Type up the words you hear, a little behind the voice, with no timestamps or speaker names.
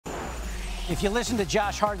If you listen to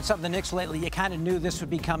Josh Hart and some of the Knicks lately, you kind of knew this would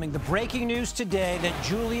be coming. The breaking news today that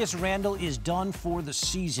Julius Randle is done for the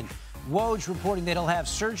season. Woj reporting that he'll have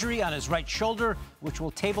surgery on his right shoulder, which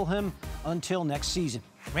will table him until next season.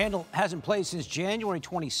 Randle hasn't played since January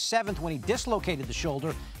 27th when he dislocated the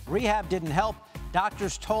shoulder. Rehab didn't help.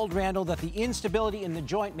 Doctors told Randle that the instability in the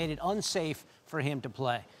joint made it unsafe for him to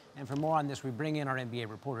play. And for more on this, we bring in our NBA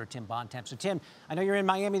reporter, Tim Bontemps. So, Tim, I know you're in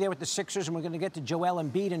Miami there with the Sixers, and we're going to get to Joel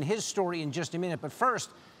Embiid and his story in just a minute. But first,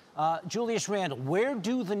 Julius Randle, where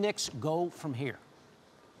do the Knicks go from here?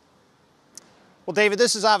 Well, David,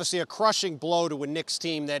 this is obviously a crushing blow to a Knicks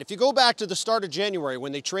team that, if you go back to the start of January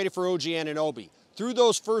when they traded for OG Anunoby, through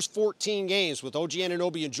those first 14 games with OG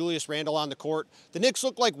Anunoby and Julius Randle on the court, the Knicks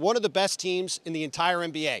looked like one of the best teams in the entire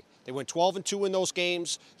NBA. They went 12-2 in those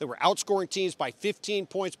games. They were outscoring teams by 15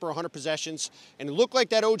 points per 100 possessions, and it looked like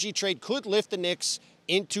that OG trade could lift the Knicks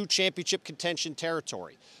into championship contention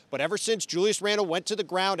territory. But ever since Julius Randle went to the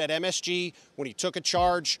ground at MSG when he took a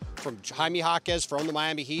charge from Jaime Jaquez from the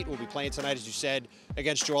Miami Heat, who will be playing tonight, as you said,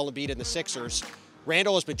 against Joel Embiid and the Sixers,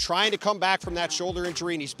 Randle has been trying to come back from that shoulder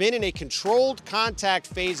injury, and he's been in a controlled contact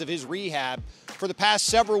phase of his rehab for the past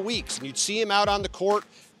several weeks. And you'd see him out on the court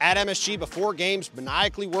at MSG before games,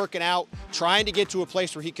 maniacally working out, trying to get to a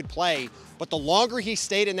place where he could play. But the longer he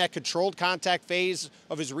stayed in that controlled contact phase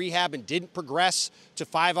of his rehab and didn't progress to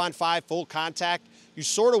 5-on-5 full contact, you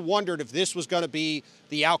sort of wondered if this was going to be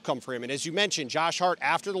the outcome for him. And as you mentioned, Josh Hart,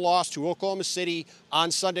 after the loss to Oklahoma City on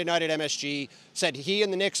Sunday night at MSG, said he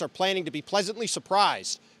and the Knicks are planning to be pleasantly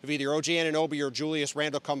surprised if either OG Anunoby or Julius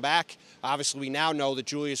Randle come back. Obviously, we now know that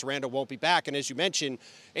Julius Randle won't be back. And as you mentioned,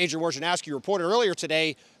 Adrian Wojnarowski reported earlier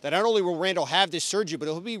today that not only will Randle have this surgery, but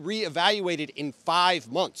he'll be reevaluated in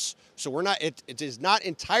 5 months. So it is not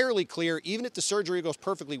entirely clear, even if the surgery goes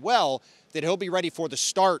perfectly well, that he'll be ready for the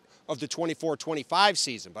start of the 24-25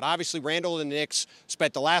 season. But obviously, Randle and the Knicks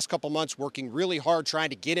spent the last couple months working really hard trying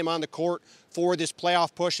to get him on the court for this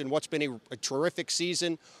playoff push and what's been a terrific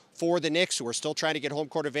season for the Knicks, who are still trying to get home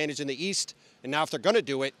court advantage in the East. And now if they're going to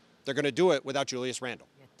do it, they're going to do it without Julius Randle.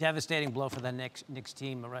 Devastating blow for the Knicks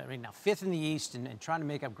team right now. 5th in the East and trying to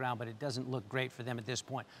make up ground, but it doesn't look great for them at this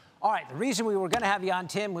point. All right, the reason we were going to have you on,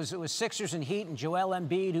 Tim, was it was Sixers and Heat and Joel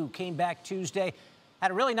Embiid, who came back Tuesday. Had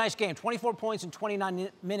a really nice game, 24 points in 29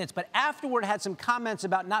 minutes, but afterward had some comments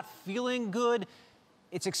about not feeling good.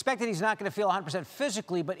 It's expected he's not going to feel 100%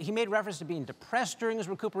 physically, but he made reference to being depressed during his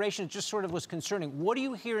recuperation. It just sort of was concerning. What are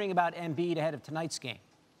you hearing about Embiid ahead of tonight's game?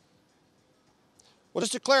 Well,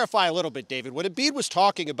 just to clarify a little bit, David, what Embiid was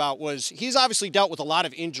talking about was he's obviously dealt with a lot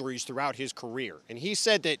of injuries throughout his career. And he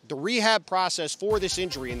said that the rehab process for this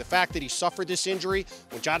injury and the fact that he suffered this injury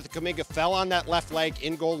when Jonathan Kuminga fell on that left leg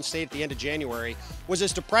in Golden State at the end of January was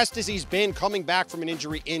as depressed as he's been coming back from an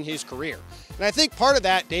injury in his career. And I think part of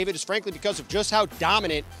that, David, is frankly because of just how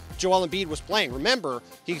dominant Joel Embiid was playing. Remember,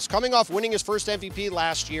 he's coming off winning his first MVP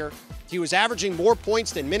last year. He was averaging more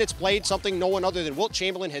points than minutes played, something no one other than Wilt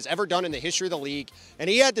Chamberlain has ever done in the history of the league. And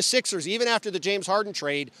he had the Sixers, even after the James Harden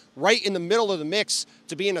trade, right in the middle of the mix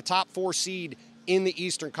to be in the top 4 seed in the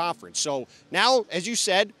Eastern Conference. So now, as you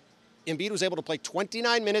said, Embiid was able to play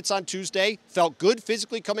 29 minutes on Tuesday, felt good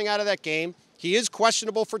physically coming out of that game. He is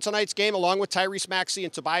questionable for tonight's game, along with Tyrese Maxey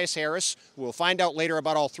and Tobias Harris. We'll find out later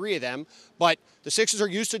about all 3 of them. But the Sixers are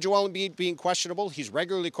used to Joel Embiid being questionable. He's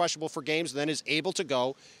regularly questionable for games and then is able to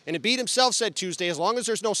go. And Embiid himself said Tuesday, as long as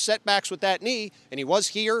there's no setbacks with that knee, and he was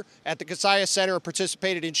here at the Kaseya Center and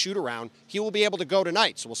participated in shoot-around, he will be able to go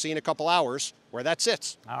tonight. So we'll see in a couple hours where that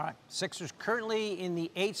sits. All right. Sixers currently in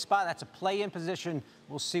the 8th spot. That's a play-in position.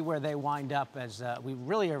 We'll see where they wind up as we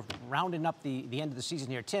really are rounding up the end of the season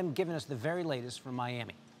here. Tim, giving us the very latest from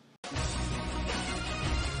Miami.